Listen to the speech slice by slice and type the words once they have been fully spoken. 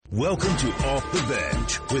Welcome to Off the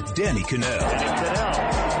Bench with Danny Cannell.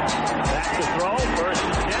 Back to throw, first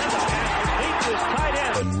and 10, the pass complete to his tight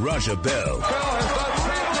end. And Raja Bell. Bell has done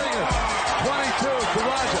something. 22 to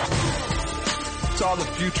Raja. Saw the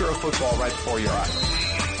future of football right before your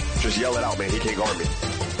eyes. Just yell it out, man. He can't guard me.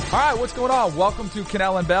 All right, what's going on? Welcome to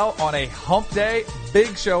Cannell and Bell on a hump day.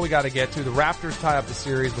 Big show we got to get to. The Raptors tie up the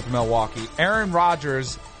series with Milwaukee. Aaron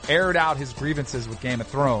Rodgers aired out his grievances with Game of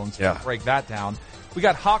Thrones. Yeah. We'll break that down. We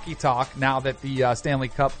got hockey talk now that the Stanley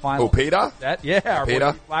Cup final. Oh, Peter? Yeah, our boy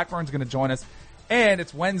Peter? Blackburn's going to join us. And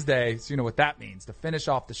it's Wednesday, so you know what that means. To finish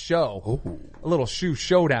off the show, a little shoe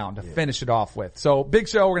showdown to finish it off with. So big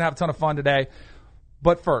show. We're going to have a ton of fun today.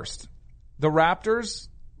 But first, the Raptors,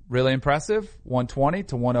 really impressive. 120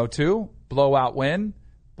 to 102. Blowout win.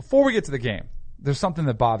 Before we get to the game, there's something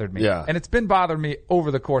that bothered me. Yeah. And it's been bothering me over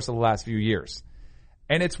the course of the last few years.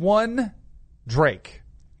 And it's one Drake,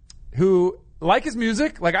 who like his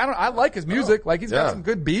music. Like I like his music. Like he's got some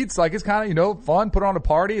good beats. Like it's kind of, fun, put on a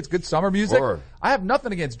party. It's good summer music. Sure. I have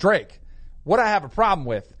nothing against Drake. What I have a problem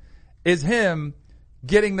with is him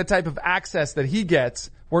getting the type of access that he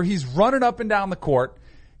gets where he's running up and down the court.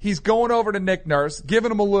 He's going over to Nick Nurse,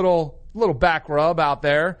 giving him a little back rub out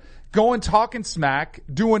there, going talking smack,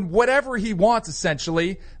 doing whatever he wants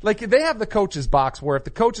essentially. Like they have the coach's box where if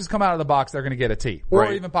the coaches come out of the box, they're going to get a tee or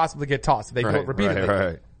Right. even possibly get tossed if they do it repeatedly.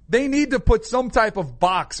 Right. They need to put some type of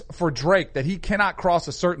box for Drake that he cannot cross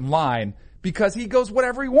a certain line because he goes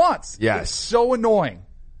whatever he wants. Yes. It's so annoying.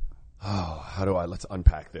 Oh, let's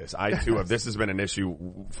unpack this. I too have, this has been an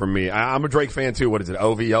issue for me. I'm a Drake fan too. What is it?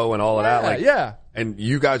 OVO and all of that? Yeah. And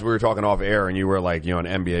you guys, we were talking off air and you were like, an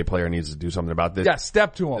NBA player needs to do something about this. Yeah,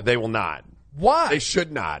 step to him. They will not. Why? They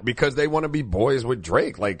should not, because they want to be boys with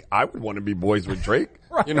Drake. Like, I would want to be boys with Drake.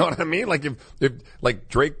 Right. You know what I mean? Like, if like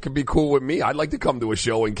Drake could be cool with me, I'd like to come to a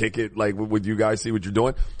show and kick it, like, with you guys, see what you're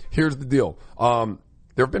doing. Here's the deal.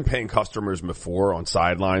 There have been paying customers before on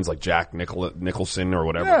sidelines, like Jack Nicholson or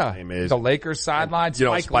whatever his name is. The Lakers sideline,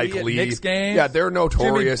 Spike Lee at Lee. Knicks games. Yeah, they're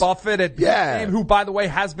notorious. Jimmy Buffett at Knicks game, who, by the way,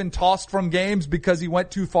 has been tossed from games because he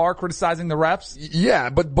went too far criticizing the refs. Yeah,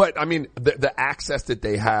 but I mean, the access that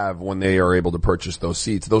they have when they are able to purchase those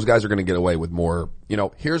seats, those guys are going to get away with more.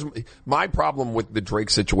 Here's my problem with the Drake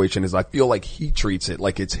situation is I feel like he treats it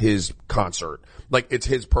like it's his concert. Like it's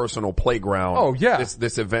his personal playground. Oh, yeah.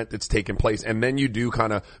 This event that's taking place. And then you do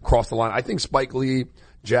kind of cross the line. I think Spike Lee,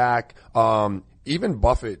 Jack, even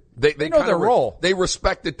Buffett, they know their role. They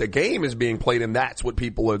respect that the game is being played and that's what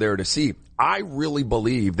people are there to see. I really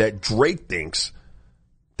believe that Drake thinks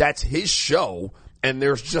that's his show and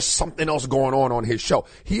there's just something else going on his show.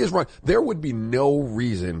 He is right. There would be no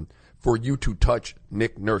reason for you to touch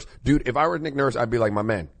Nick Nurse. Dude, if I were Nick Nurse, I'd be like, my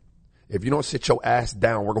man, if you don't sit your ass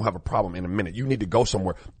down, we're going to have a problem in a minute. You need to go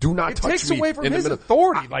somewhere. Do not touch me. It takes away from in the his middle.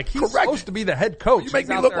 authority. Like he's Correct. supposed to be the head coach. You make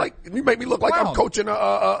me look like I'm coaching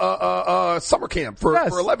a summer camp for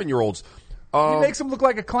 11-year-olds. He makes him look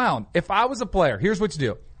like a clown. If I was a player, here's what you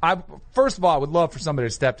do. First of all, I would love for somebody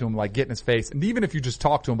to step to him, like get in his face, and even if you just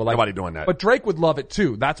talk to him, but like nobody doing that. But Drake would love it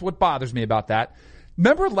too. That's what bothers me about that.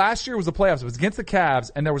 Remember last year was the playoffs. It was against the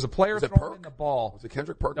Cavs, and there was a player throwing in the ball. Was it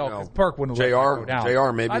Kendrick Perk? No, because Perk wouldn't have let it go down.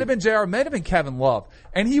 JR maybe. Might have been JR. Might have been Kevin Love.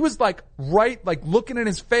 And he was like looking in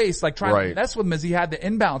his face, like trying to mess with him as he had the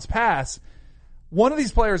inbounds pass. One of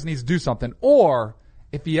these players needs to do something. Or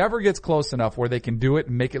if he ever gets close enough where they can do it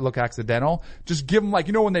and make it look accidental, just give him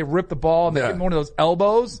when they rip the ball and they give him one of those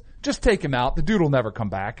elbows. Just take him out. The dude will never come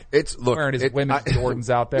back. Wearing his women's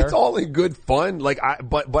Jordans out there. It's all in good fun.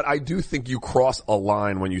 But I do think you cross a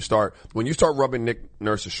line when you start rubbing Nick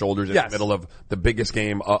Nurse's shoulders in the middle of the biggest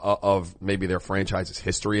game of maybe their franchise's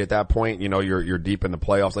history at that point. You're deep in the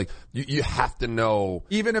playoffs. Like you have to know.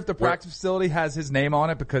 Even if the practice facility has his name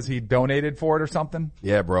on it because he donated for it or something.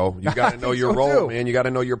 Yeah, bro. You got to know your role, man. You got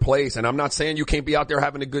to know your place. And I'm not saying you can't be out there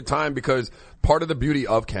having a good time, because part of the beauty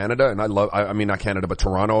of Canada, and I mean not Canada, but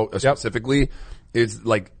Toronto specifically, is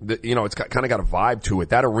like it's kind of got a vibe to it.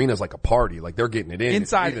 That arena's like a party. Like they're getting it in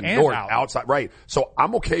inside and north, outside, right? So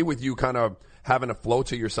I'm okay with you kind of having a flow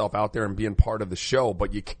to yourself out there and being part of the show,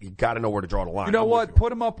 but you got to know where to draw the line. You know what?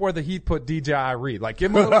 Put him up where the Heat put DJ Irie. Like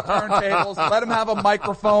give him a little turntables, let him have a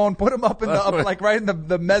microphone, put him up in right in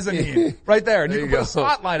the mezzanine, right there, and you can put a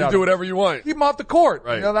spotlight on. Do whatever you want. Keep him off the court.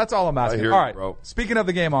 Right. That's all I'm asking. All right. Bro. Speaking of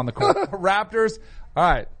the game on the court, Raptors. All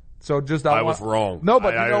right. So just I was wrong. No,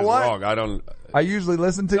 but you know what? Wrong. I usually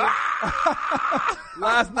listen to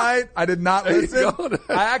last night. I did not listen.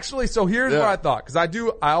 So here's what I thought. Cause I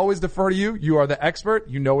always defer to you. You are the expert.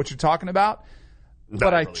 You know what you're talking about.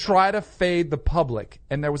 but I try to fade the public.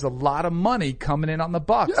 And there was a lot of money coming in on the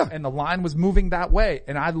Bucks, and the line was moving that way.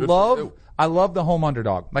 And I love the home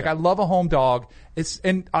underdog. Like, I love a home dog. I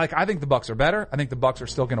think the Bucks are better. I think the Bucks are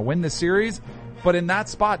still going to win this series. But in that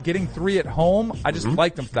spot, getting 3 at home, I just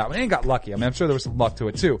liked them for that one. They got lucky. I mean, I'm sure there was some luck to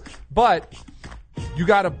it too. But you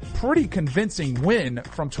got a pretty convincing win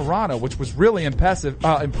from Toronto, which was really impressive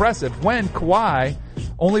when Kawhi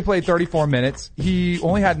only played 34 minutes. He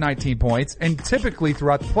only had 19 points. And typically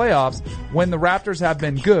throughout the playoffs, when the Raptors have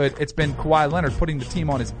been good, it's been Kawhi Leonard putting the team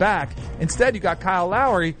on his back. Instead, you got Kyle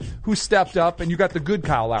Lowry, who stepped up, and you got the good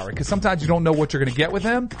Kyle Lowry, because sometimes you don't know what you're going to get with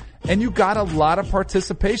him. And you got a lot of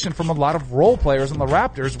participation from a lot of role players on the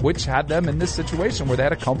Raptors, which had them in this situation where they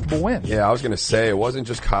had a comfortable win. Yeah, I was going to say, it wasn't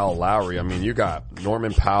just Kyle Lowry. I mean, you got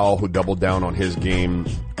Norman Powell, who doubled down on his game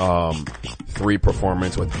 3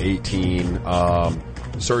 performance with 18.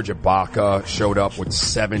 Serge Ibaka showed up with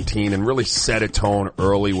 17 and really set a tone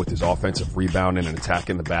early with his offensive rebounding and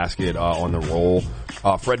attacking the basket on the roll.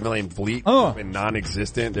 Fred VanVleet been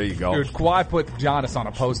non-existent. There you go. Dude, Kawhi put Giannis on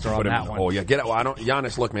a poster on that one. Oh yeah, get it. Well,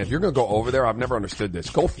 Giannis, look, man, if you're going to go over there, I've never understood this.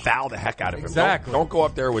 Go foul the heck out of him. Exactly. Don't go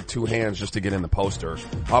up there with 2 hands just to get in the poster.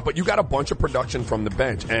 But you got a bunch of production from the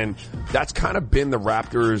bench, and that's kind of been the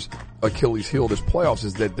Raptors' Achilles heel this playoffs,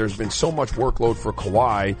 is that there's been so much workload for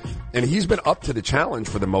Kawhi, and he's been up to the challenge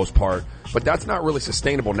for the most part, but that's not really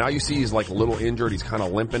sustainable. Now you see he's like a little injured. He's kind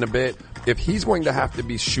of limping a bit. If he's going to have to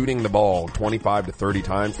be shooting the ball 25 to 30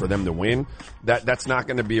 times for them to win, that's not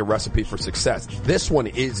going to be a recipe for success. This one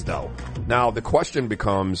is, though. Now the question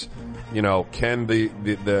becomes, can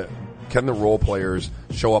the role players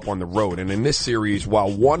show up on the road? And in this series,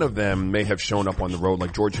 while one of them may have shown up on the road,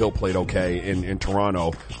 like George Hill played okay in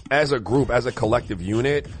Toronto, as a group, as a collective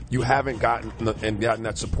unit, you haven't gotten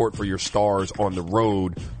that support for your stars on the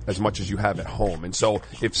road as much as you have at home. And so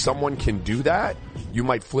if someone can do that, you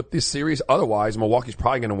might flip this series. Otherwise, Milwaukee's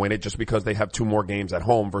probably going to win it just because they have 2 more games at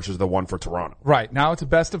home versus the one for Toronto. Right. Now it's a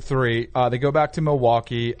best of 3. They go back to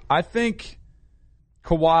Milwaukee. I think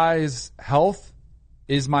Kawhi's health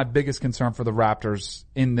is my biggest concern for the Raptors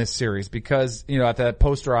in this series, because, at that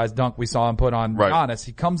posterized dunk we saw him put on Giannis,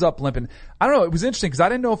 he comes up limping. I don't know. It was interesting because I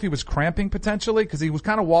didn't know if he was cramping potentially, because he was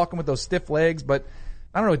kind of walking with those stiff legs, but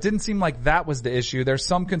I don't know. It didn't seem like that was the issue. There's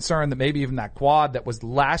some concern that maybe even that quad that was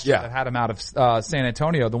last year that had him out of San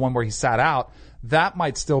Antonio, the one where he sat out, that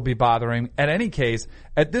might still be bothering. In any case,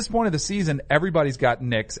 at this point of the season, everybody's got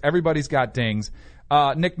nicks. Everybody's got dings.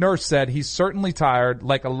 Nick Nurse said he's certainly tired,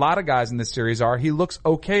 like a lot of guys in this series are. He looks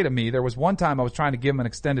okay to me. There was one time I was trying to give him an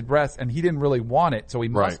extended rest, and he didn't really want it, so he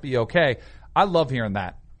must be okay. I love hearing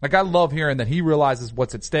that. Like, I love hearing that he realizes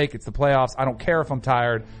what's at stake. It's the playoffs. I don't care if I'm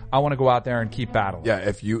tired. I want to go out there and keep battling. Yeah,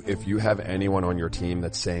 if you have anyone on your team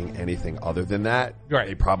that's saying anything other than that,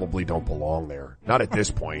 they probably don't belong there. Not at this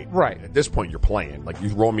point. Right. At this point, you're playing. Like, you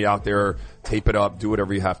roll me out there, tape it up, do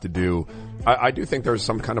whatever you have to do. I do think there's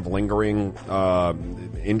some kind of lingering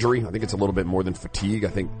injury. I think it's a little bit more than fatigue. I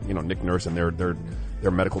think, Nick Nurse and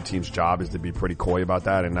their medical team's job is to be pretty coy about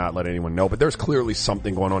that and not let anyone know. But there's clearly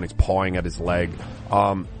something going on. He's pawing at his leg.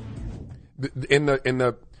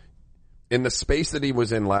 In the space that he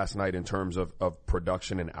was in last night in terms of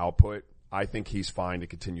production and output, I think he's fine to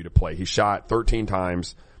continue to play. He shot 13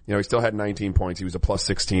 times. He still had 19 points. He was a plus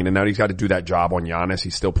 16, and now he's got to do that job on Giannis.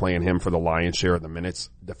 He's still playing him for the lion's share of the minutes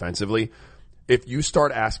defensively. If you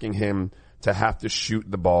start asking him to have to shoot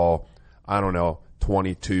the ball,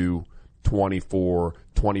 22, 24,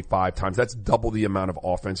 25 times, that's double the amount of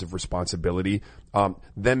offensive responsibility.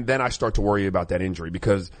 Then I start to worry about that injury,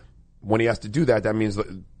 because when he has to do that, that means that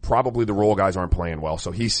probably the role guys aren't playing well.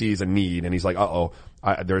 So he sees a need and he's like,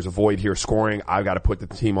 there's a void here scoring. I've got to put the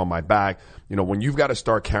team on my back. When you've got to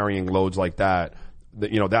start carrying loads like that,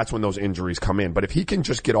 that's when those injuries come in. But if he can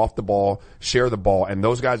just get off the ball, share the ball, and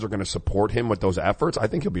those guys are going to support him with those efforts, I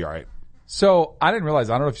think he'll be all right. So I didn't realize,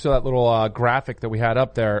 I don't know if you saw that little graphic that we had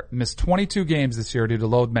up there, missed 22 games this year due to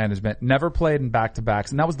load management, never played in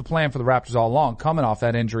back-to-backs, and that was the plan for the Raptors all along, coming off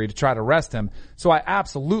that injury to try to rest him. So I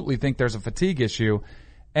absolutely think there's a fatigue issue,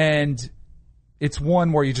 and it's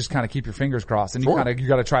one where you just kind of keep your fingers crossed, and you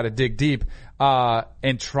got to try to dig deep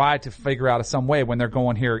and try to figure out some way when they're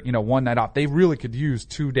going here, one night off. They really could use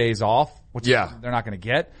 2 days off, which they're not going to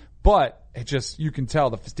get, but you can tell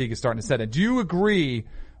the fatigue is starting to set in. Do you agree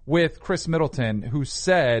with Chris Middleton, who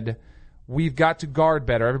said we've got to guard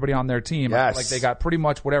better, everybody on their team? Yes. Like, they got pretty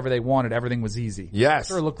much whatever they wanted. Everything was easy. Yes.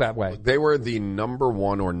 It sure looked that way. They were the number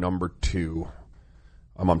 1 or number 2.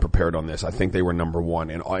 I'm unprepared on this. I think they were number 1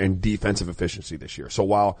 in defensive efficiency this year. So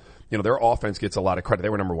while, their offense gets a lot of credit, they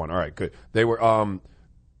were number 1. All right, good. They were,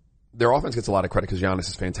 their offense gets a lot of credit because Giannis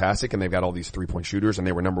is fantastic and they've got all these 3-point shooters and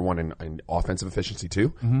they were number one in offensive efficiency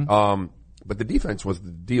too. But the defense was the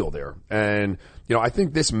deal there. And, I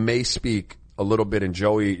think this may speak a little bit, and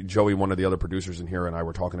Joey, one of the other producers in here, and I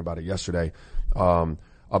were talking about it yesterday,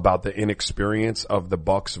 about the inexperience of the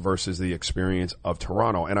Bucks versus the experience of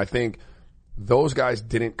Toronto. And I think those guys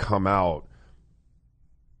didn't come out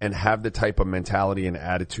and have the type of mentality and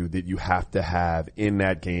attitude that you have to have in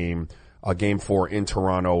that game, game 4 in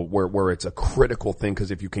Toronto, where it's a critical thing,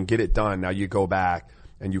 because if you can get it done, now you go back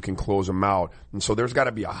and you can close them out. And so there's got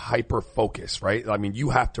to be a hyper focus, right? I mean,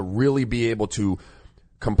 you have to really be able to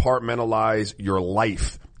compartmentalize your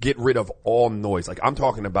life, get rid of all noise. Like, I'm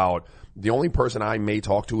talking about the only person I may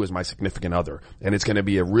talk to is my significant other. And it's going to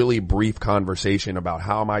be a really brief conversation about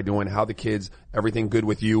how am I doing, how the kids, everything good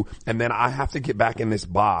with you. And then I have to get back in this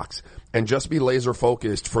box and just be laser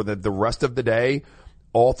focused for the rest of the day,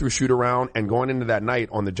 all through shoot around and going into that night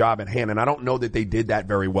on the job at hand. And I don't know that they did that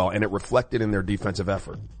very well, and it reflected in their defensive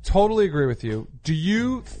effort. Totally agree with you. Do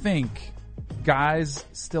you think guys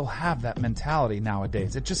still have that mentality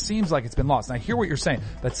nowadays? It just seems like it's been lost. And I hear what you're saying.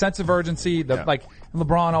 That sense of urgency, like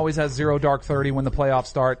LeBron always has 0 dark 30 when the playoffs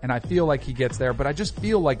start, and I feel like he gets there, but I just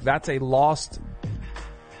feel like that's a lost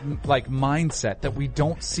mindset that we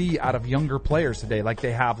don't see out of younger players today. Like,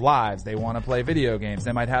 they have lives, they want to play video games,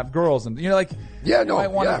 they might have girls, and they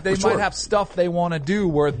might have stuff they want to do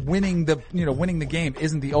where winning the game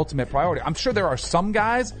isn't the ultimate priority. I'm sure there are some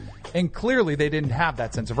guys, and clearly they didn't have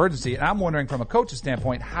that sense of urgency. And I'm wondering, from a coach's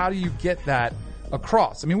standpoint, how do you get that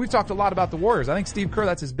across? I mean, we've talked a lot about the Warriors. I think Steve Kerr,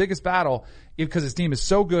 that's his biggest battle, because his team is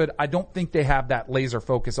so good. I don't think they have that laser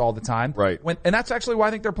focus all the time. Right. And that's actually why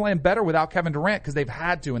I think they're playing better without Kevin Durant, because they've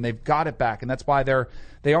had to and they've got it back. And that's why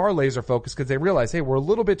they are laser focused, because they realize, hey, we're a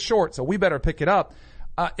little bit short, so we better pick it up.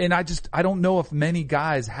 And I don't know if many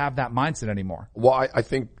guys have that mindset anymore. Well, I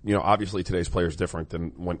think, obviously today's player is different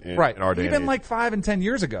than in our day. Even like 5 and 10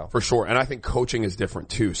 years ago. For sure. And I think coaching is different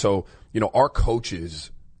too. So, our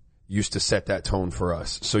coaches used to set that tone for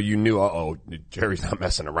us. So you knew, Jerry's not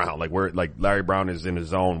messing around. Like, Larry Brown is in his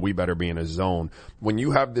zone. We better be in his zone. When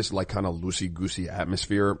you have this kind of loosey-goosey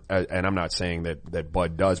atmosphere, and I'm not saying that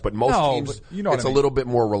Bud does, but most teams, it's a little bit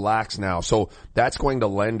more relaxed now. So that's going to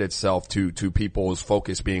lend itself to people's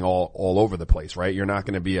focus being all over the place, right? You're not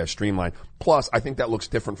going to be as streamlined. Plus, I think that looks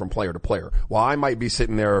different from player to player. While I might be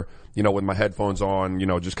sitting there, with my headphones on,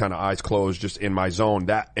 just kind of eyes closed, just in my zone,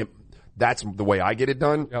 that's the way I get it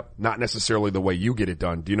done, not necessarily the way you get it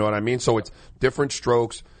done. Do you know what I mean? So it's different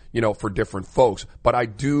strokes, for different folks. But I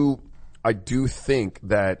do think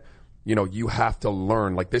that, you have to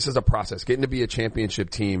learn, like, this is a process. Getting to be a championship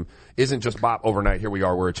team isn't just bop overnight, here we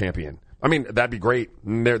are, we're a champion. I mean, that'd be great.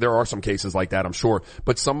 There are some cases like that, I'm sure.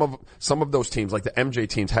 But some of those teams, like the MJ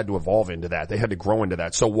teams, had to evolve into that. They had to grow into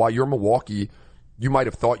that. So while you're Milwaukee, you might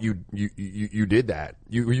have thought you did that.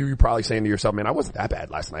 You're probably saying to yourself, man, I wasn't that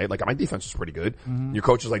bad last night. Like, my defense was pretty good. Mm-hmm. Your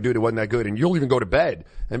coach is like, dude, it wasn't that good. And you'll even go to bed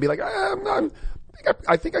and be like,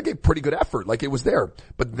 I think I gave pretty good effort. Like, it was there.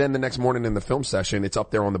 But then the next morning in the film session, it's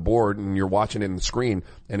up there on the board and you're watching it in the screen,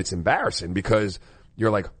 and it's embarrassing because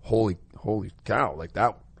you're like, holy cow. Like,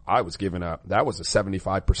 that was that was a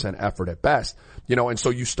 75% effort at best. And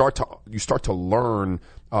so you start to learn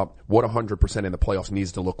what 100% in the playoffs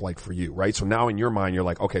needs to look like for you, right? So now in your mind, you're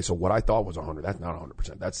like, okay, so what I thought was 100, that's not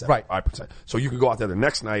 100%, that's 75%. Right. So you can go out there the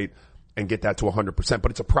next night and get that to 100%,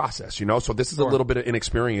 but it's a process, So this is a little bit of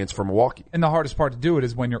inexperience for Milwaukee. And the hardest part to do it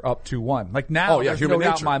is when you're up 2-1. Like, now, there's no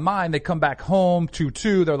doubt in my mind, they come back home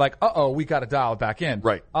 2-2, they're like, we got to dial it back in.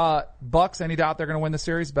 Right. Bucks, any doubt they're going to win the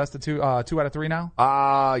series? Best of 2 out of 3 now?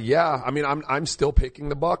 Yeah. I mean, I'm still picking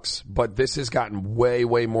the Bucks, but this has gotten way,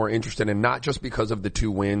 way more interesting, and not just because of the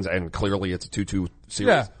 2 wins, and clearly it's a 2-2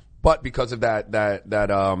 series, but because of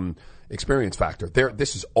that experience factor.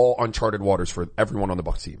 This is all uncharted waters for everyone on the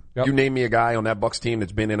Bucks team. Yep. You name me a guy on that Bucks team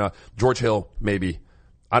that's been in George Hill, maybe.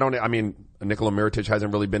 Nikola Mirotic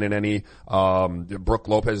hasn't really been in any. Brook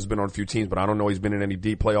Lopez has been on a few teams, but I don't know he's been in any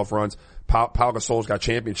deep playoff runs. Pau Gasol's got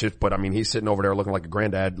championships, but he's sitting over there looking like a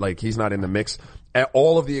granddad. Like, he's not in the mix.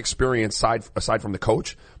 All of the experience, aside from the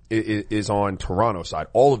coach, is on Toronto's side.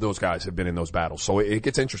 All of those guys have been in those battles, so it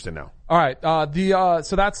gets interesting now. All right,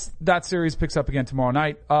 so that series picks up again tomorrow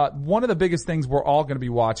night. One of the biggest things we're all going to be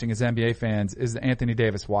watching as NBA fans is the Anthony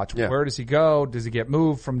Davis watch. Yeah. Where does he go? Does he get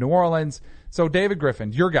moved from New Orleans? So David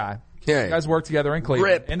Griffin, your guy. Yeah. You guys work together in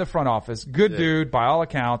Cleveland, in the front office. Good dude, by all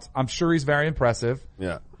accounts. I'm sure he's very impressive.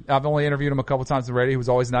 Yeah. I've only interviewed him a couple times already. He was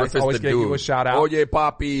always nice. Always gave you a shout out. Oh, yeah,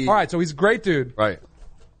 Poppy. All right, so he's a great dude. Right.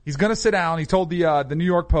 He's going to sit down. He told the New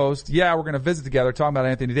York Post, we're going to visit together, talking about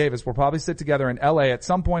Anthony Davis. We'll probably sit together in L.A. at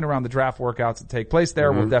some point around the draft workouts that take place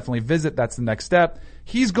there. We'll definitely visit. That's the next step.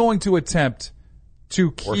 He's going to attempt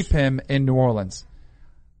to keep him in New Orleans.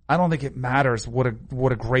 I don't think it matters what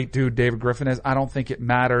a great dude David Griffin is. I don't think it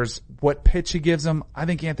matters what pitch he gives him. I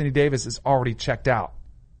think Anthony Davis is already checked out.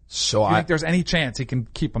 So I think there's any chance he can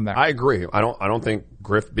keep him there. I agree. I don't think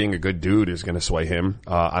Griff being a good dude is going to sway him.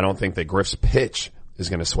 I don't think that Griff's pitch is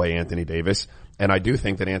going to sway Anthony Davis. And I do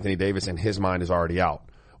think that Anthony Davis in his mind is already out.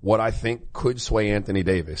 What I think could sway Anthony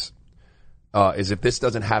Davis is if this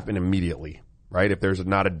doesn't happen immediately, right? If there's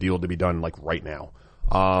not a deal to be done like right now.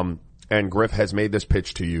 And Griff has made this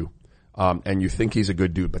pitch to you, and you think he's a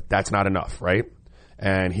good dude, but that's not enough, right?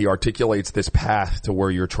 And he articulates this path to where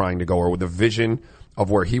you're trying to go, or with the vision of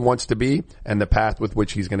where he wants to be and the path with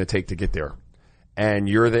which he's going to take to get there. And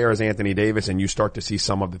you're there as Anthony Davis, and you start to see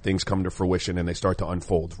some of the things come to fruition, and they start to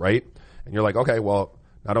unfold, right? And you're like, okay, well,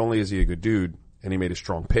 not only is he a good dude, and he made a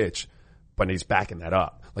strong pitch, but he's backing that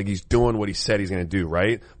up. Like, he's doing what he said he's going to do,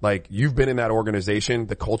 right? Like, you've been in that organization.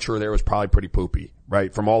 The culture there was probably pretty poopy,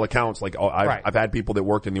 right? From all accounts, like, I've had people that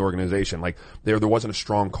worked in the organization. Like, there wasn't a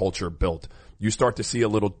strong culture built. You start to see a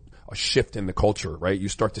shift in the culture, right? You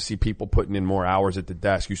start to see people putting in more hours at the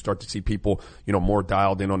desk. You start to see people, more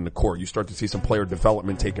dialed in on the court. You start to see some player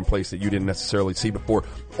development taking place that you didn't necessarily see before.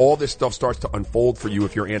 All this stuff starts to unfold for you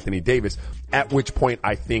if you're Anthony Davis, at which point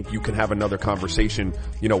I think you can have another conversation,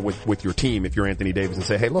 with your team if you're Anthony Davis and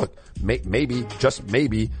say, hey, look, maybe, just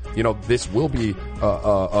maybe, this will be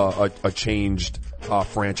a changed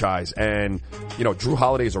franchise. And, Drew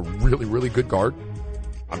Holiday is a really, really good guard.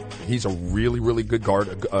 He's a really, really good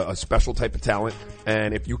guard, a special type of talent.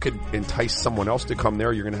 And if you could entice someone else to come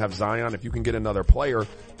there, you're going to have Zion. If you can get another player,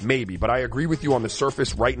 maybe. But I agree with you on the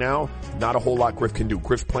surface right now, not a whole lot Griff can do.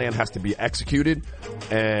 Griff's plan has to be executed,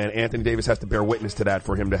 and Anthony Davis has to bear witness to that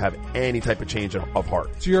for him to have any type of change of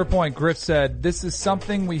heart. To your point, Griff said, this is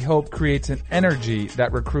something we hope creates an energy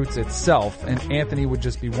that recruits itself, and Anthony would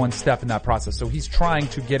just be one step in that process. So he's trying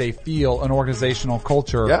to get a feel, an organizational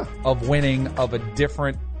culture of winning, of a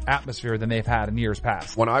different atmosphere than they've had in years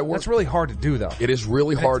past. That's really hard to do, though. It is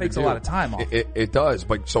really hard to do. It takes a lot of time off. It does.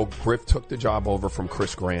 But so Griff took the job over from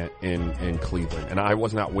Chris Grant in Cleveland, and I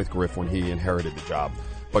was not with Griff when he inherited the job.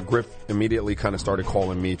 But Griff immediately kind of started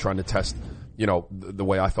calling me, trying to test, the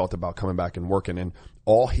way I felt about coming back and working. And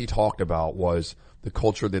all he talked about was the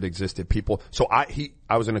culture that existed. People. So I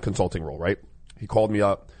was in a consulting role, right? He called me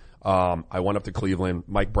up. I went up to Cleveland.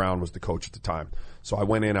 Mike Brown was the coach at the time. So I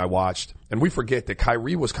went in, I watched, and we forget that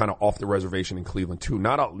Kyrie was kind of off the reservation in Cleveland too.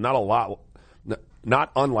 Not a lot,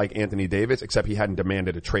 not unlike Anthony Davis, except he hadn't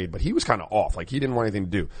demanded a trade, but he was kind of off. Like, he didn't want anything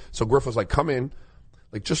to do. So Griff was like, come in,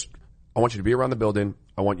 like, I want you to be around the building.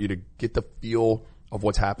 I want you to get the feel of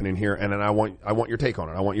what's happening here, and then I want your take on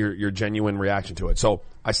it. I want your genuine reaction to it. So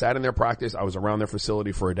I sat in their practice. I was around their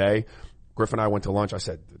facility for a day. Griff and I went to lunch. I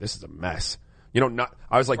said, this is a mess.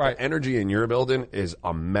 I was like, the energy in your building is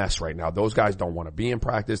a mess right now. Those guys don't want to be in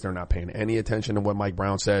practice. They're not paying any attention to what Mike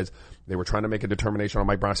Brown says. They were trying to make a determination on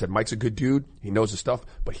Mike Brown. I said, Mike's a good dude. He knows his stuff,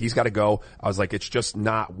 but he's got to go. I was like, it's just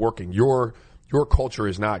not working. Your culture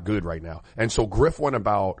is not good right now. And so Griff went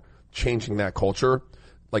about changing that culture,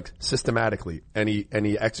 like, systematically, and he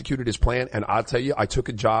executed his plan. And I'll tell you, I took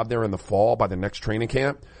a job there in the fall by the next training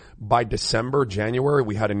camp. By December, January,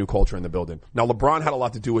 we had a new culture in the building. Now, LeBron had a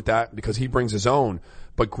lot to do with that because he brings his own,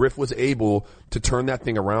 but Griff was able to turn that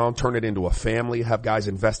thing around, turn it into a family, have guys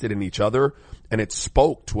invested in each other, and it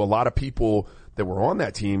spoke to a lot of people that were on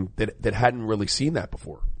that team that hadn't really seen that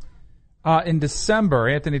before. In December,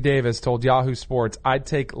 Anthony Davis told Yahoo Sports, I'd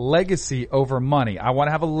take legacy over money. I want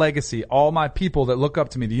to have a legacy. All my people that look up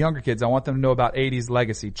to me, the younger kids, I want them to know about 80s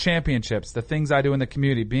legacy, championships, the things I do in the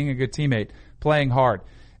community, being a good teammate, playing hard.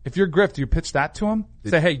 If you're Griff, do you pitch that to him?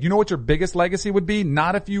 Say, hey, you know what your biggest legacy would be?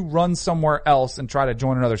 Not if you run somewhere else and try to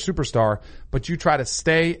join another superstar, but you try to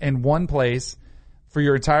stay in one place for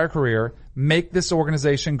your entire career, make this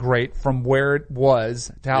organization great from where it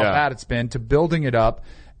was to how bad it's been to building it up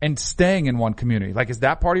and staying in one community. Like, is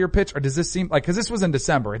that part of your pitch, or does this seem like, because this was in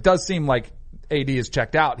December, it does seem like AD is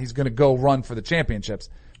checked out. He's going to go run for the championships.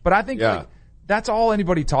 But I think like, that's all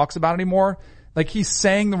anybody talks about anymore. Like, he's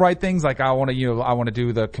saying the right things, like, I want to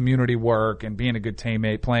do the community work and being a good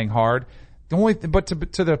teammate, playing hard. The only but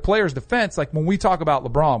to the player's defense, like, when we talk about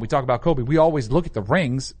LeBron, we talk about Kobe, we always look at the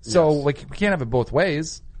rings. So, like, we can't have it both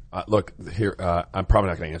ways. Look, here, I'm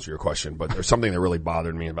probably not going to answer your question, but there's something that really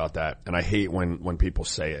bothered me about that. And I hate when people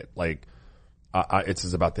say it. Like,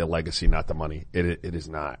 it's about the legacy, not the money. It is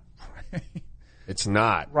not. It's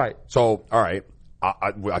not. Right. So, all right.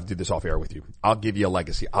 I did this off air with you. I'll give you a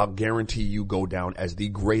legacy. I'll guarantee you go down as the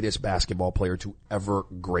greatest basketball player to ever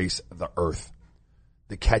grace the earth.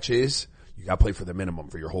 The catch is you got to play for the minimum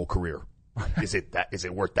for your whole career. Is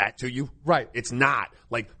it worth that to you? Right. It's not.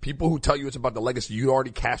 Like, people who tell you it's about the legacy, you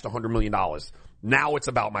already cashed $100 million. Now it's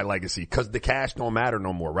about my legacy because the cash don't matter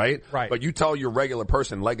no more, right? Right. But you tell your regular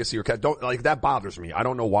person legacy or cash, that bothers me. I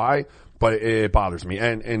don't know why, but it bothers me.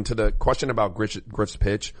 And to the question about Griff's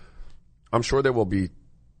pitch, I'm sure there will be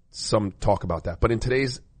some talk about that. But in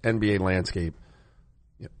today's NBA landscape,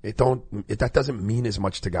 that doesn't mean as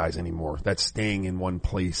much to guys anymore. That's staying in one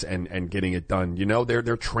place and getting it done. You know,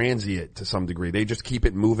 they're transient to some degree. They just keep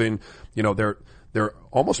it moving. You know, they're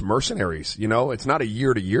almost mercenaries. You know, it's not a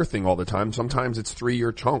year to year thing all the time. Sometimes it's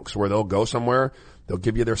 3-year chunks where they'll go somewhere. They'll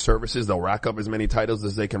give you their services. They'll rack up as many titles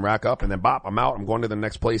as they can rack up, and then bop, I'm out. I'm going to the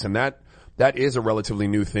next place. And that is a relatively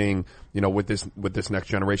new thing, you know, with this next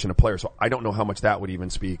generation of players. So I don't know how much that would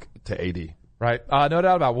even speak to AD. Right. No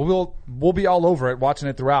doubt about it. We'll be all over it, watching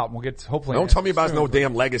it throughout, and we'll get hopefully. Don't tell me about no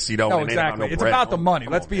damn legacy though. No, exactly. It's about the money.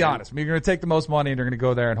 Let's be honest. You're going to take the most money and you're going to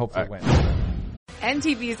go there and hopefully win.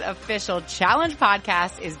 MTV's official Challenge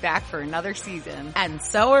podcast is back for another season. And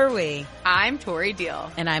so are we. I'm Tori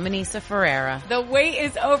Deal. And I'm Anissa Ferreira. The wait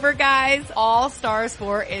is over, guys. All Stars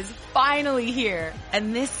 4 is finally here.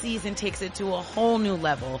 And this season takes it to a whole new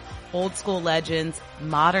level. Old school legends,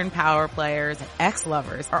 modern power players, and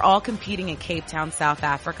ex-lovers are all competing in Cape Town, South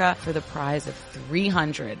Africa for the prize of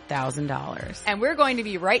 $300,000. And we're going to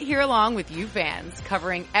be right here along with you fans,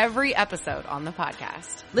 covering every episode on the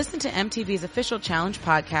podcast. Listen to MTV's official Challenge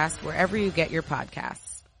podcast wherever you get your podcasts.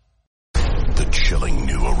 The chilling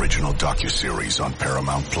new original docuseries on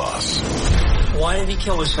Paramount Plus. Why did he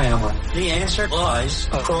kill his family? The answer lies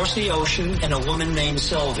across the ocean in a woman named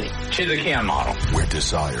Sylvie. She's a can model. Where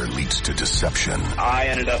desire leads to deception. I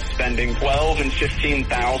ended up spending $12,000 and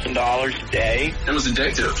 $15,000 a day. It was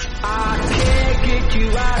addictive. I can't get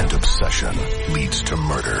you out. And obsession leads to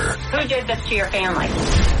murder. Who did this to your family?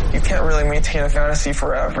 You can't really maintain a fantasy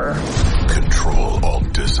forever. Control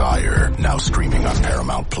Alt Desire. Now streaming on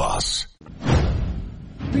Paramount Plus.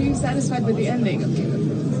 Were you satisfied with the ending of Game of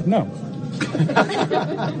Thrones? No.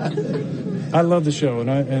 I love the show,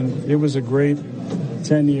 and it was a great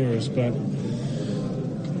 10 years, but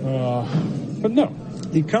no.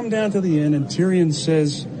 You come down to the end, and Tyrion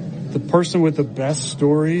says the person with the best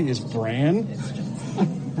story is Bran,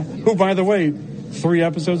 who, by the way, 3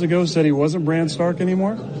 episodes ago said he wasn't Bran Stark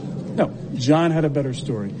anymore. No, Jon had a better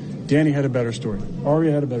story. Dany had a better story.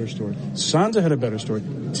 Arya had a better story. Sansa had a better story.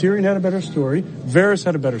 Tyrion had a better story. Varys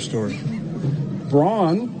had a better story.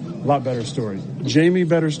 Bronn, a lot better story. Jaime,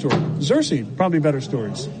 better story. Cersei, probably better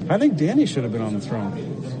stories. I think Dany should have been on the throne.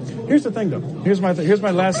 Here's the thing, though. Here's my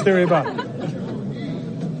last theory about it.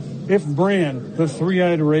 If Bran, the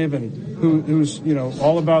three-eyed raven, who's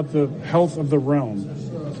all about the health of the realm,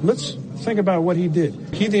 let's think about what he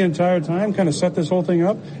did. He the entire time kind of set this whole thing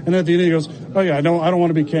up, and then at the end he goes, "Oh yeah, I don't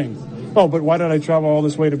want to be king. Oh, but why did I travel all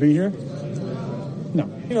this way to be here?"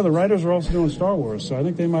 No, the writers are also doing Star Wars, so I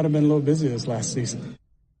think they might have been a little busy this last season.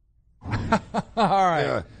 All right.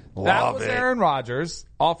 Yeah, that was Aaron Rodgers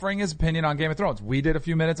offering his opinion on Game of Thrones. We did a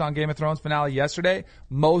few minutes on Game of Thrones finale yesterday.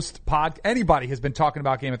 Anybody has been talking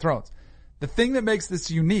about Game of Thrones. The thing that makes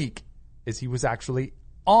this unique is he was actually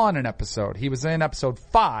on an episode. He was in episode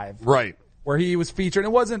 5. Right. Where he was featured.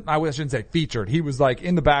 It wasn't, I shouldn't say featured. He was like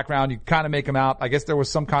in the background. You kind of make him out. I guess there was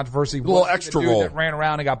some controversy. A little extra role. That ran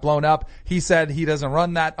around and got blown up. He said he doesn't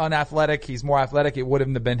run that unathletic. He's more athletic. It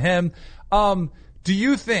wouldn't have been him. Do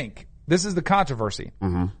you think, this is the controversy.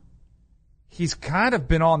 Mm-hmm. He's kind of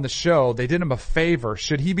been on the show. They did him a favor.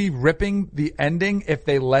 Should he be ripping the ending if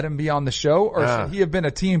they let him be on the show? Or should he have been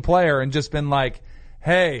a team player and just been like,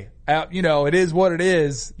 hey, it is what it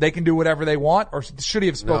is. They can do whatever they want, or should he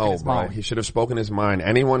have spoken his mind? He should have spoken his mind.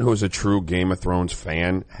 Anyone who's a true Game of Thrones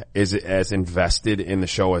fan is as invested in the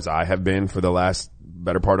show as I have been for the last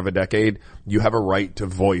better part of a decade. You have a right to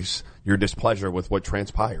voice your displeasure with what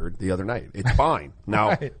transpired the other night. It's fine. Now,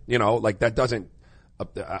 right. That doesn't.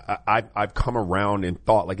 I've come around and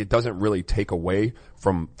thought like it doesn't really take away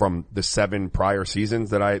from the 7 prior seasons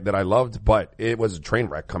that I loved, but it was a train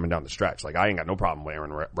wreck coming down the stretch. Like I ain't got no problem with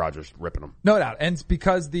Aaron Rodgers ripping them. No doubt, and it's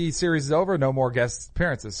because the series is over, no more guest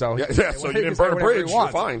appearances. So so you didn't burn a bridge. You're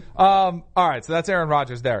fine. All right, so that's Aaron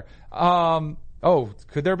Rodgers there.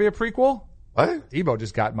 Could there be a prequel? What? Debo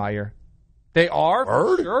just got in my ear. They are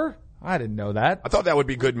for sure. I didn't know that. I thought that would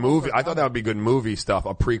be good movie. I thought that would be good movie stuff,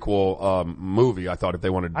 a prequel movie. I thought if they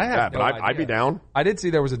wanted to do that, but I'd be down. I did see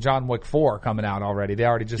there was a John Wick 4 coming out already. They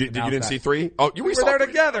already just you didn't see 3? Oh, we were saw there 3.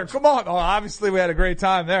 together. Come on. Oh, obviously we had a great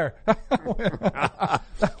time there. that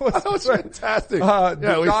was fantastic.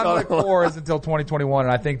 John Wick 4 is until 2021,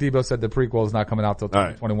 and I think Debo said the prequel is not coming out till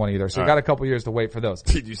 2021 either. So we got a couple years to wait for those.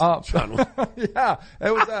 Did you see John Wick? Yeah,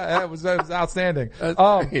 it was outstanding.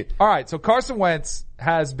 All right, so Carson Wentz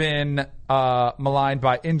has been maligned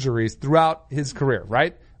by injuries throughout his career,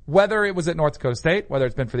 right? Whether it was at North Dakota State, whether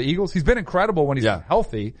it's been for the Eagles, he's been incredible when he's been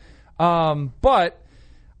healthy. But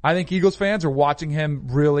I think Eagles fans are watching him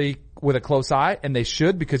really with a close eye, and they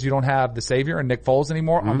should, because you don't have the savior and Nick Foles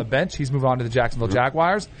anymore on the bench. He's moved on to the Jacksonville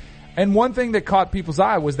Jaguars. And one thing that caught people's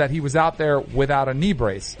eye was that he was out there without a knee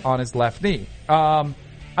brace on his left knee. I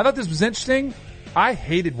thought this was interesting. I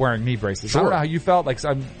hated wearing knee braces. I don't know how you felt. Like,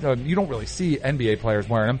 you don't really see NBA players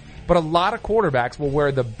wearing them, but a lot of quarterbacks will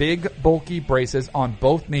wear the big, bulky braces on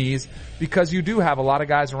both knees because you do have a lot of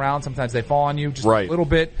guys around. Sometimes they fall on you just a little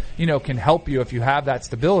bit, can help you if you have that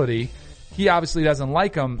stability. He obviously doesn't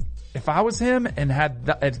like them. If I was him and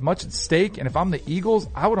had as much at stake, and if I'm the Eagles,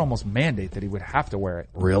 I would almost mandate that he would have to wear it.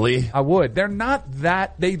 Really? I would. They're not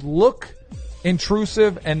that, they look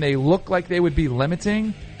intrusive and they look like they would be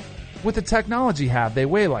limiting. With the technology you have, they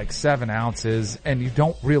weigh like 7 ounces, and you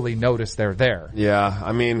don't really notice they're there. Yeah,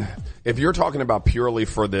 I mean, if you're talking about purely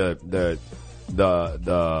for the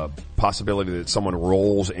possibility that someone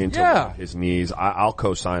rolls into his knees, I'll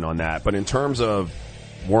co-sign on that. But in terms of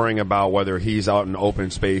worrying about whether he's out in open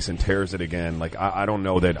space and tears it again, like I don't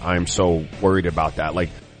know that I'm so worried about that. Like,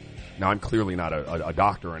 now I'm clearly not a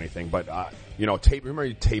doctor or anything, but tape. Remember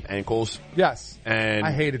you tape ankles? Yes. And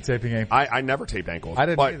I hated taping ankles. I never taped ankles. I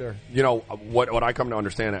didn't either. What I come to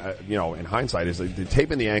understand, in hindsight, is that the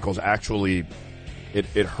taping the ankles actually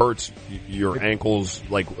it hurts your ankles,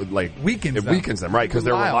 like weakens them, right? Because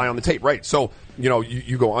they rely on the tape, right? So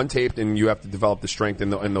you go untaped and you have to develop the strength in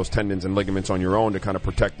those tendons and ligaments on your own to kind of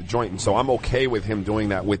protect the joint. And so I'm okay with him doing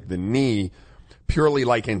that with the knee. Purely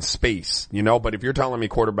like in space, but if you're telling me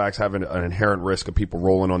quarterbacks have an inherent risk of people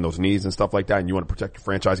rolling on those knees and stuff like that, and you want to protect your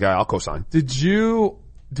franchise guy, I'll co-sign. Do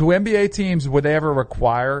NBA teams, would they ever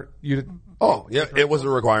require you to? Oh, yeah, it was a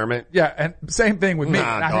requirement. Yeah, and same thing with me.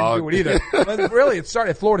 I didn't do it either. But really, it started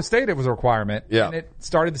at Florida State. It was a requirement. Yeah. And it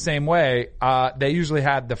started the same way. They usually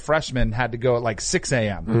had the freshmen had to go at like 6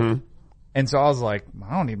 a.m. Mm-hmm. And so I was like,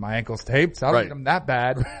 I don't need my ankles taped. I don't need them that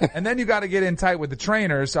bad. And then you got to get in tight with the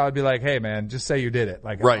trainers. So I'd be like, hey man, just say you did it.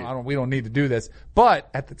 Like, we don't need to do this. But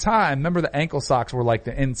at the time, remember the ankle socks were like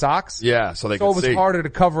the in socks? Yeah. So it was harder to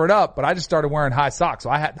cover it up, but I just started wearing high socks. So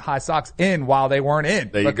I had high socks in while they weren't in.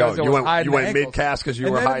 There you go. You went mid-cast because you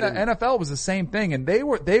were hiding. The NFL was the same thing. And they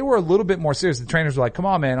were a little bit more serious. The trainers were like, come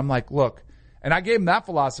on man. I'm like, look. And I gave them that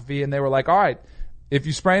philosophy and they were like, all right. If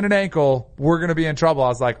you sprain an ankle, we're going to be in trouble. I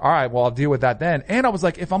was like, all right, well, I'll deal with that then. And I was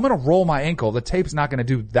like, if I'm going to roll my ankle, the tape's not going to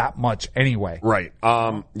do that much anyway. Right.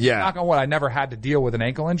 Yeah. Knock on wood, I never had to deal with an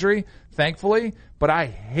ankle injury, thankfully, but I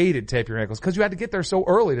hated taping your ankles because you had to get there so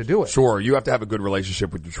early to do it. Sure. You have to have a good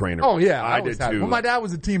relationship with your trainer. Oh, yeah. I did too. Well, my dad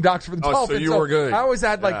was a team doctor for the Dolphins. So you were good. I always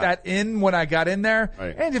had that in when I got in there.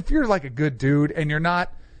 Right. And if you're like a good dude and you're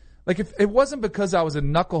not, like if it wasn't because I was a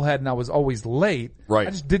knucklehead and I was always late, right.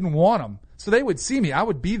 I just didn't want them. So they would see me. I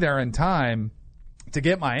would be there in time to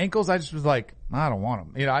get my ankles. I just was like, I don't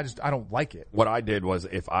want them. I don't like it. What I did was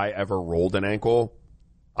if I ever rolled an ankle,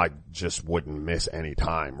 I just wouldn't miss any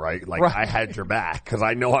time, right? Like I had your back because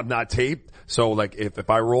I know I'm not taped. So like if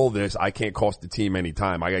I roll this, I can't cost the team any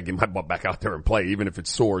time. I got to get my butt back out there and play, even if it's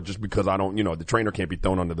sore, just because I don't, the trainer can't be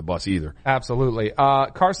thrown under the bus either. Absolutely.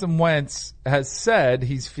 Carson Wentz has said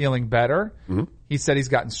he's feeling better. Mm-hmm. He said he's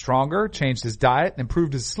gotten stronger, changed his diet, and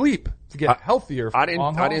improved his sleep to get healthier. I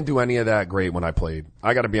didn't do any of that great when I played.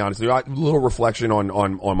 I got to be honest with you. A little reflection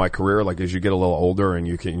on my career, like as you get a little older and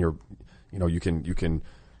you can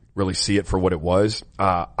really see it for what it was.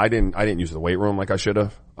 I didn't use the weight room like I should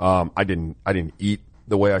have. I didn't eat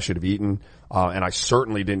the way I should have eaten. And I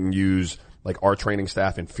certainly didn't use like our training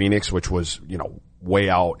staff in Phoenix, which was, way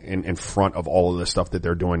out in front of all of the stuff that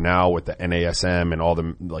they're doing now with the NASM and all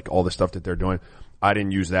the stuff that they're doing. I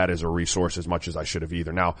didn't use that as a resource as much as I should have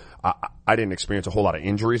either. Now, I didn't experience a whole lot of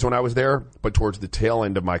injuries when I was there, but towards the tail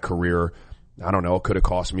end of my career, I don't know, it could have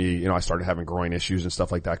cost me, I started having groin issues and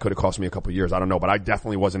stuff like that. It could have cost me a couple of years. I don't know, but I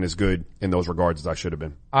definitely wasn't as good in those regards as I should have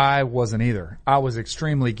been. I wasn't either. I was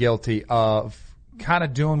extremely guilty of kind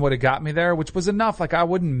of doing what had got me there, which was enough. Like I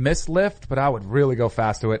wouldn't miss lift, but I would really go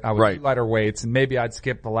fast to it. I would do lighter weights and maybe I'd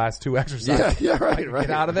skip the last 2 exercises. Yeah, right.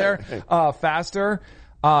 Get out of there, faster.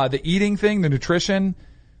 The eating thing, the nutrition,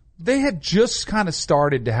 They had just kind of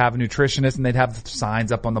started to have a nutritionist, and they'd have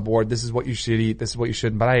signs up on the board. This is what you should eat. This is what you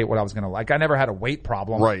shouldn't. But I ate what I was going to like. I never had a weight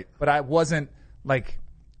problem. Right. But I wasn't like,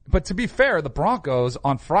 but to be fair, the Broncos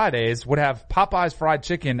on Fridays would have Popeye's fried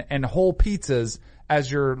chicken and whole pizzas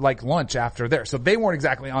as your like lunch after there. So they weren't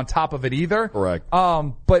exactly on top of it either. Correct.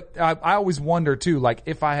 But I always wonder too, like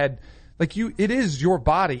if I had, like it is your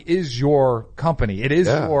body, is your company. It is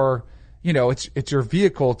your, it's your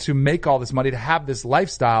vehicle to make all this money, to have this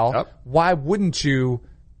lifestyle. Yep. Why wouldn't you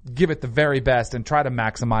give it the very best and try to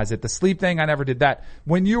maximize it? The sleep thing, I never did that.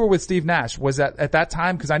 When you were with Steve Nash, was that at that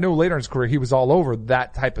time? Because I know later in his career he was all over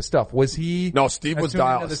that type of stuff. Was he? No, Steve was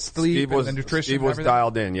dialed. Steve was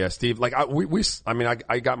dialed in. Yeah, Steve. Like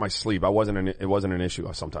I got my sleep. It wasn't an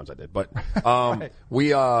issue. Sometimes I did, but right.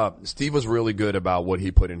 Steve was really good about what he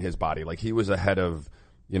put in his body. Like he was ahead of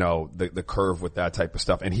the curve with that type of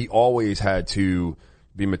stuff, and he always had to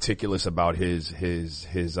be meticulous about his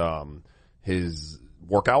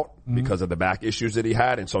workout because of the back issues that he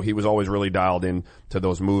had. And so he was always really dialed in to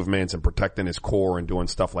those movements and protecting his core and doing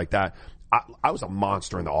stuff like that. I was a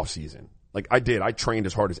monster in the off season. Like I trained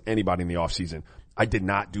as hard as anybody in the off season. I did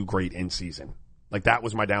not do great in season. Like that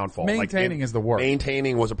was my downfall. Maintaining is the worst.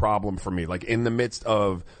 Maintaining was a problem for me. Like in the midst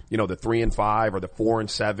of, the 3-5 or the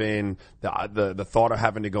 4-7, the thought of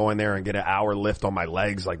having to go in there and get an hour lift on my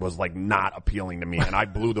legs, was not appealing to me. And I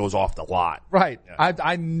blew those off the lot. Right. Yeah.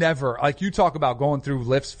 I never, you talk about going through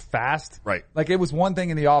lifts fast. Right. Like it was one thing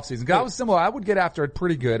in the off season. I was similar. I would get after it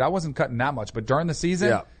pretty good. I wasn't cutting that much, but during the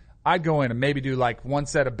season, I'd go in and maybe do one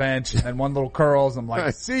set of bench and one little curls. I'm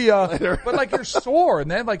like, see ya. But you're sore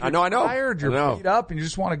and then you're tired, you're beat up and you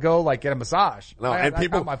just want to go get a massage. No, and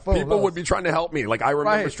people would be trying to help me. I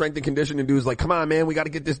remember strength and conditioning dudes come on man, we got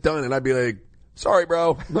to get this done. And I'd be like, sorry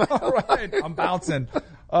bro. All right. I'm bouncing.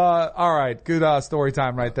 All right. Good, story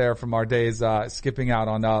time right there from our days, skipping out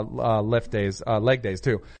on, leg days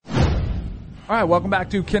too. All right, welcome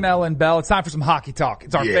back to Cannell and Bell. It's time for some hockey talk.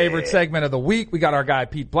 It's our favorite segment of the week. We got our guy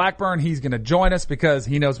Pete Blackburn. He's going to join us because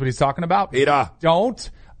he knows what he's talking about. Peter. Don't.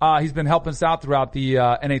 He's been helping us out throughout the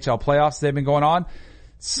NHL playoffs. They've been going on.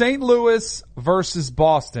 St. Louis versus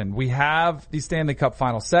Boston. We have the Stanley Cup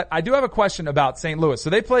final set. I do have a question about St. Louis. So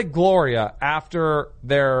they played Gloria after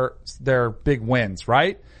their big wins,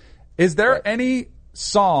 right? Is there any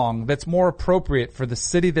song that's more appropriate for the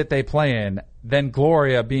city that they play in than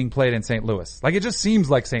Gloria being played in St. Louis? It just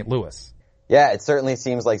seems like St. Louis. Yeah, it certainly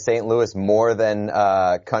seems like St. Louis more than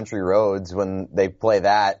Country Roads when they play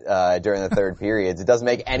that during the third periods. It doesn't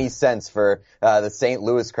make any sense for the St.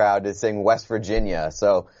 Louis crowd to sing West Virginia.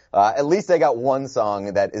 So at least they got one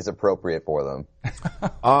song that is appropriate for them.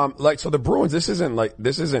 So the Bruins, this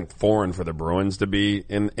isn't foreign for the Bruins to be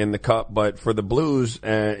in the Cup, but for the Blues,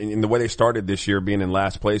 in the way they started this year being in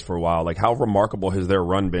last place for a while, how remarkable has their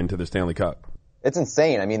run been to the Stanley Cup? It's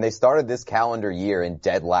insane. I mean, they started this calendar year in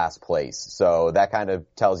dead last place. So that kind of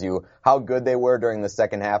tells you how good they were during the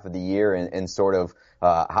second half of the year and sort of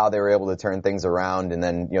how they were able to turn things around. And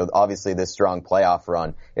then, obviously this strong playoff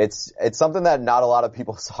run. It's something that not a lot of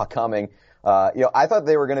people saw coming. I thought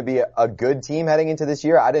they were going to be a good team heading into this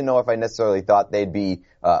year. I didn't know if I necessarily thought they'd be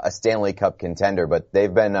a Stanley Cup contender, but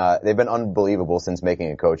they've been unbelievable since making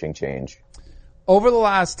a coaching change. Over the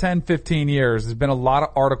last 10, 15 years, there's been a lot of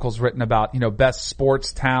articles written about, best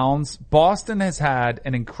sports towns. Boston has had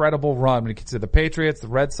an incredible run when you consider the Patriots, the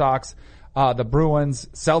Red Sox, the Bruins,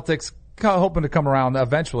 Celtics, hoping to come around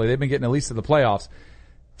eventually. They've been getting at least to the playoffs.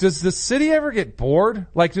 Does the city ever get bored?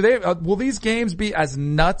 Will these games be as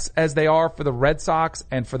nuts as they are for the Red Sox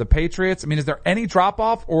and for the Patriots? I mean, is there any drop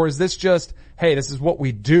off or is this just, hey, this is what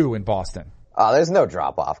we do in Boston? There's no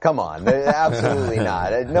drop off. Come on. Absolutely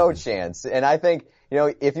not. No chance. And I think,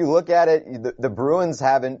 if you look at it, the Bruins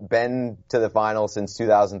haven't been to the final since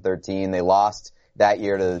 2013. They lost that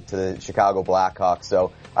year to the Chicago Blackhawks.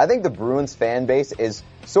 So I think the Bruins fan base is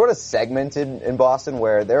sort of segmented in Boston,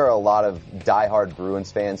 where there are a lot of diehard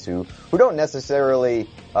Bruins fans who don't necessarily,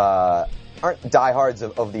 aren't diehards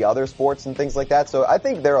of the other sports and things like that. So I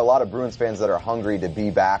think there are a lot of Bruins fans that are hungry to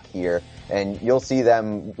be back here, and you'll see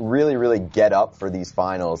them really, really get up for these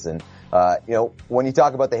finals. And, when you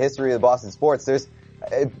talk about the history of the Boston sports,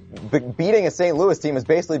 beating a St. Louis team has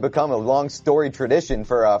basically become a long storied tradition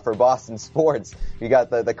for Boston sports. You got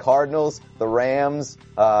the Cardinals, the Rams,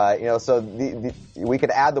 so we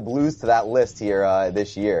could add the Blues to that list here,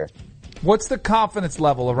 this year. What's the confidence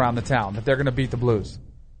level around the town that they're going to beat the Blues?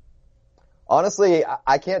 Honestly,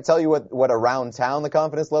 I can't tell you what around town the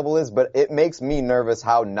confidence level is, but it makes me nervous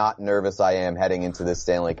how not nervous I am heading into this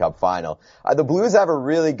Stanley Cup final. The Blues have a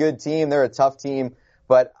really good team. They're a tough team,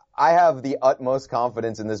 but I have the utmost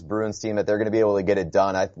confidence in this Bruins team that they're going to be able to get it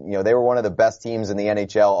done. They were one of the best teams in the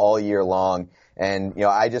NHL all year long. And,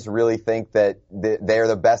 I just really think that they're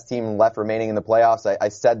the best team left remaining in the playoffs. I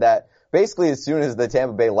said that basically as soon as the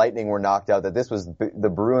Tampa Bay Lightning were knocked out, that this was the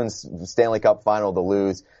Bruins Stanley Cup final to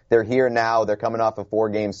lose. They're here now. They're coming off a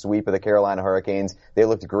 4-game sweep of the Carolina Hurricanes. They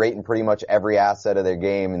looked great in pretty much every asset of their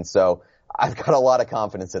game. And so I've got a lot of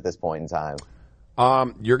confidence at this point in time.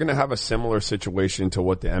 You're going to have a similar situation to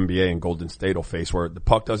what the NBA and Golden State will face, where the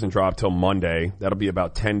puck doesn't drop till Monday. That'll be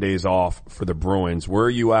about 10 days off for the Bruins. Where are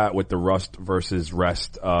you at with the rust versus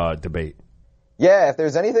rest debate? Yeah, if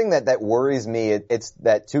there's anything that worries me, it's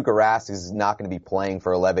that Tuukka Rask is not going to be playing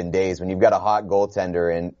for 11 days. When you've got a hot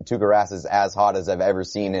goaltender, and Tuukka Rask is as hot as I've ever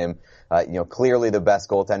seen him, clearly the best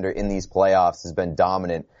goaltender in these playoffs, has been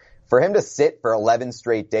dominant. For him to sit for 11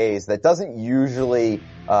 straight days, that doesn't usually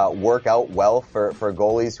work out well for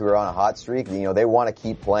goalies who are on a hot streak. They want to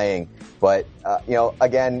keep playing. But,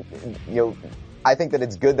 I think that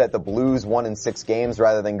it's good that the Blues won in 6 games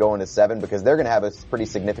rather than going to 7, because they're going to have a pretty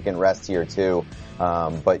significant rest here too.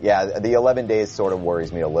 But yeah, the 11 days sort of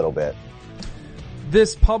worries me a little bit.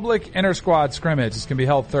 This public inter-squad scrimmage is going to be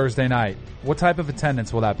held Thursday night. What type of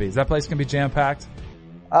attendance will that be? Is that place going to be jam-packed?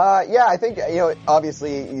 Yeah, I think,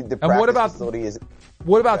 obviously the practice facility is...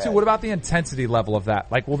 What about the intensity level of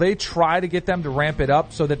that? Like, will they try to get them to ramp it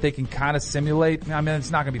up so that they can kind of simulate? I mean, it's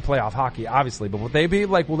not going to be playoff hockey, obviously, but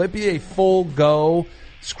will it be a full go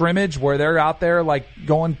scrimmage where they're out there like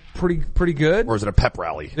going pretty good? Or is it a pep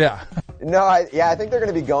rally? Yeah. No, I think they're going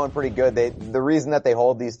to be going pretty good. The reason that they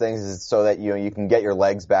hold these things is so that, you can get your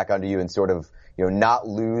legs back under you and sort of, not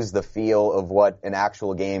lose the feel of what an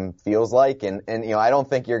actual game feels like. And I don't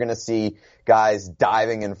think you're going to see guys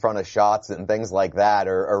diving in front of shots and things like that,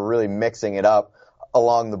 or really mixing it up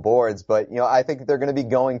along the boards. But, I think they're going to be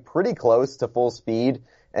going pretty close to full speed.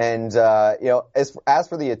 And, as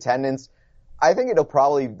for the attendance, I think there'll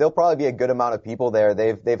probably be a good amount of people there.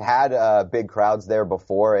 They've had, big crowds there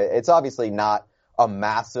before. It's obviously not a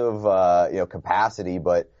massive, capacity,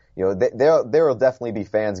 but, there will definitely be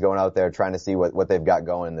fans going out there trying to see what they've got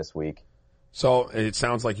going this week. So it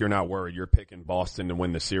sounds like you're not worried. You're picking Boston to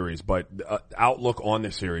win the series, but outlook on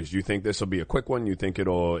the series. Do you think this will be a quick one? You think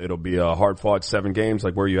it'll be a hard fought 7 games?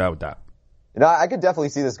 Like, where are you at with that? I could definitely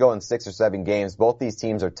see this going 6 or 7 games. Both these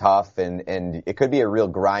teams are tough, and it could be a real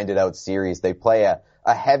grinded out series. They play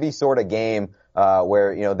a heavy sort of game,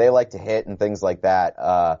 where, they like to hit and things like that.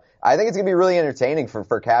 I think it's going to be really entertaining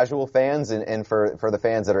for casual fans and for the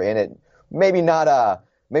fans that are in it. Maybe not,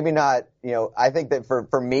 I think that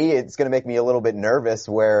for me, it's going to make me a little bit nervous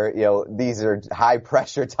where, these are high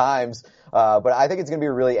pressure times. But I think it's going to be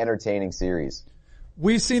a really entertaining series.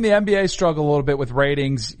 We've seen the NBA struggle a little bit with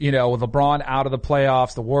ratings, with LeBron out of the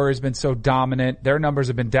playoffs. The Warriors have been so dominant. Their numbers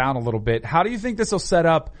have been down a little bit. How do you think this will set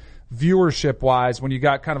up viewership wise when you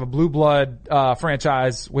got kind of a blue blood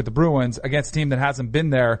franchise with the Bruins against a team that hasn't been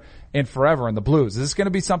there in forever in the Blues? Is this going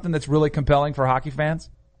to be something that's really compelling for hockey fans?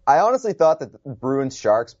 I honestly thought that the Bruins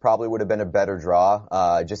Sharks probably would have been a better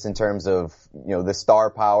draw, just in terms of, the star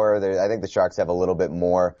power. I think the Sharks have a little bit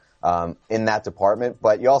more in that department,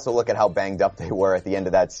 but you also look at how banged up they were at the end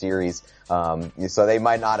of that series. So they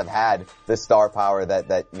might not have had the star power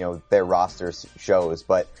that their roster shows,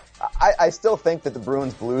 but I still think that the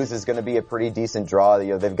Bruins Blues is going to be a pretty decent draw.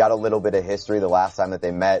 They've got a little bit of history. The last time that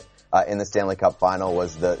they met in the Stanley Cup final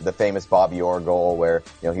was the famous Bobby Orr goal where,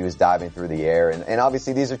 he was diving through the air. And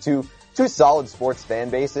obviously these are two solid sports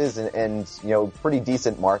fan bases and pretty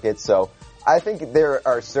decent markets. So I think there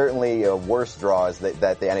are certainly worse draws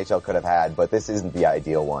that the NHL could have had, but this isn't the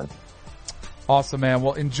ideal one. Awesome, man.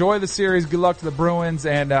 Well, enjoy the series. Good luck to the Bruins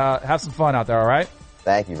and have some fun out there, all right?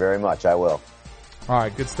 Thank you very much. I will. All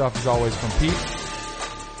right, good stuff as always from Pete.